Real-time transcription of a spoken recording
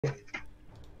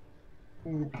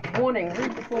Warning,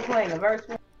 read before playing. A very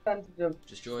small percentage of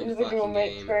individual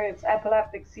may experience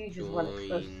epileptic seizures when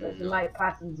exposed to certain light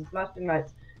patterns and flashing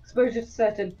lights. Exposure to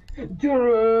certain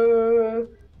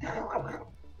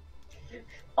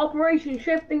Operation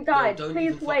Shifting Tides. No,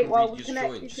 Please wait while we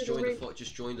connect you to the room.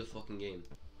 Just join the fucking game.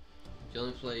 Do you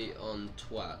only play on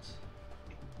Twat?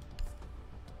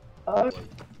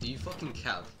 Do you fucking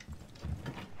cab?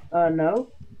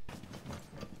 No.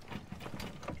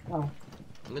 Oh.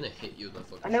 I'm gonna hit you in the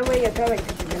fucking. I know where you're going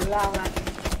because you're loud.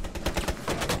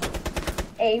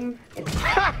 Aim.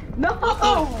 No! What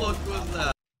the fuck was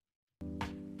that?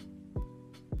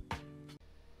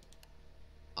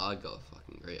 I got a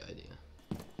fucking great idea.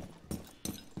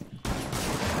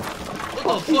 What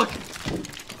the fuck?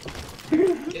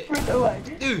 Run away.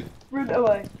 Dude! Run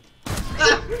away.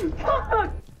 Fuck!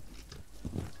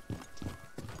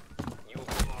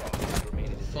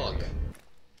 Fuck.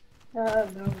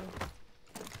 No.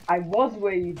 I was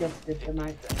where you just did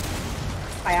tonight.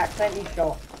 I accidentally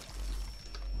shot.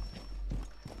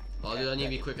 Oh dude, I need to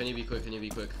be quick, I need to be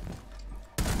quick.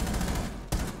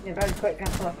 Yeah, very quick,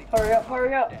 Casper. Hurry up,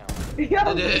 hurry up! I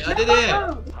did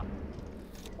it!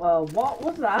 Well, what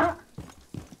was that?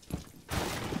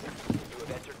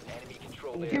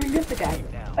 Are you doing this again?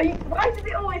 Why does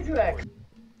it always work?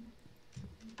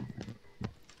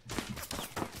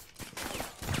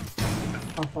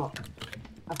 Oh fuck.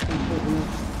 I've completely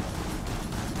missed.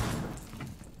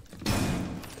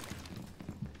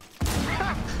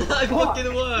 I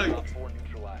fucking worked!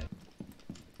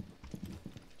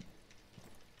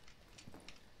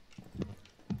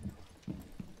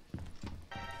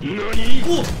 NANI?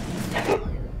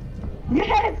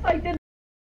 Yes, I did!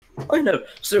 I know.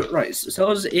 So right, so I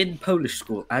was in Polish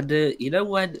school, and you know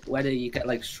when you get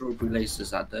like strawberry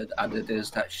laces, and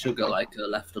there's that sugar like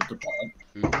left on the bottom.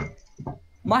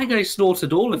 My guy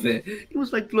snorted all of it. It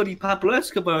was like bloody Pablo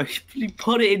Escobar. He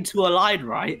put it into a line,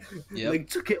 right? Yeah. Like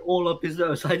took it all up his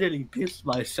nose. I nearly pissed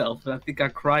myself, and I think I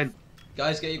cried.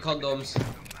 Guys, get your condoms.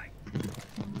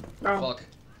 Oh. Fuck.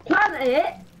 Plant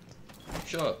it!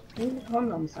 Sure. Need the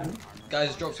condoms, son.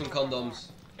 Guys, drop some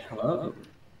condoms. Hello.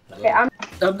 Okay,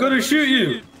 I'm gonna shoot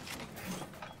you.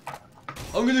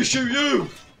 I'm gonna shoot you.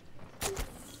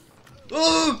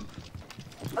 Oh!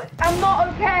 I'm not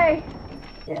okay!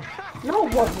 Yeah. No,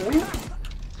 it wasn't.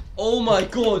 Oh my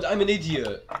god, I'm an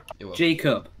idiot.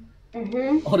 Jacob.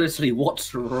 Honestly,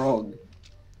 what's wrong?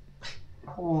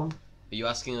 Come on. Are you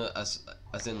asking as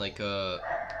in like a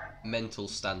mental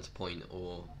standpoint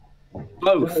or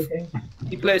both?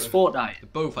 He plays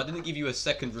Fortnite. Both. I didn't give you a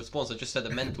second response. I just said a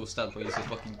mental standpoint. You said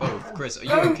fucking both. Chris, are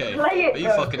you okay? Are you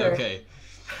fucking okay?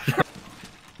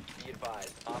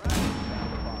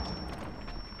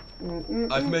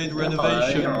 I've made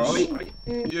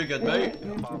renovations. You're good, mate.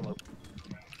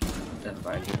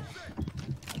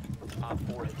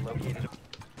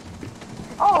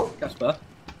 Oh! Casper?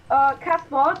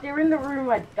 Casper, they're in the room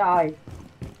I died.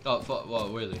 Oh, fuck, well,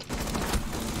 really?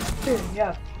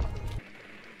 Yeah.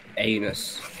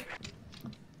 Anus.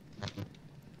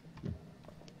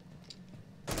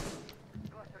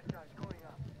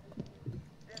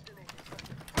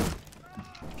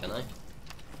 Can I?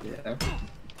 Yeah.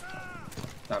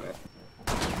 Damn it.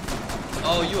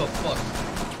 Oh, you are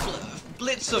fucked.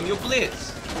 Blitz them, you're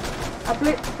blitz! I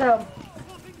blitzed them.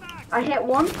 I hit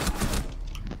one.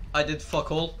 I did fuck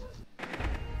all.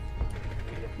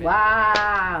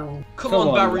 Wow. Come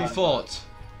on, Barry Fort.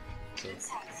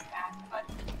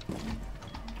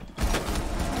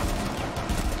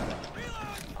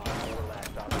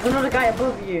 There's another guy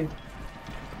above you.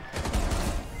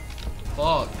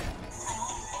 Fuck.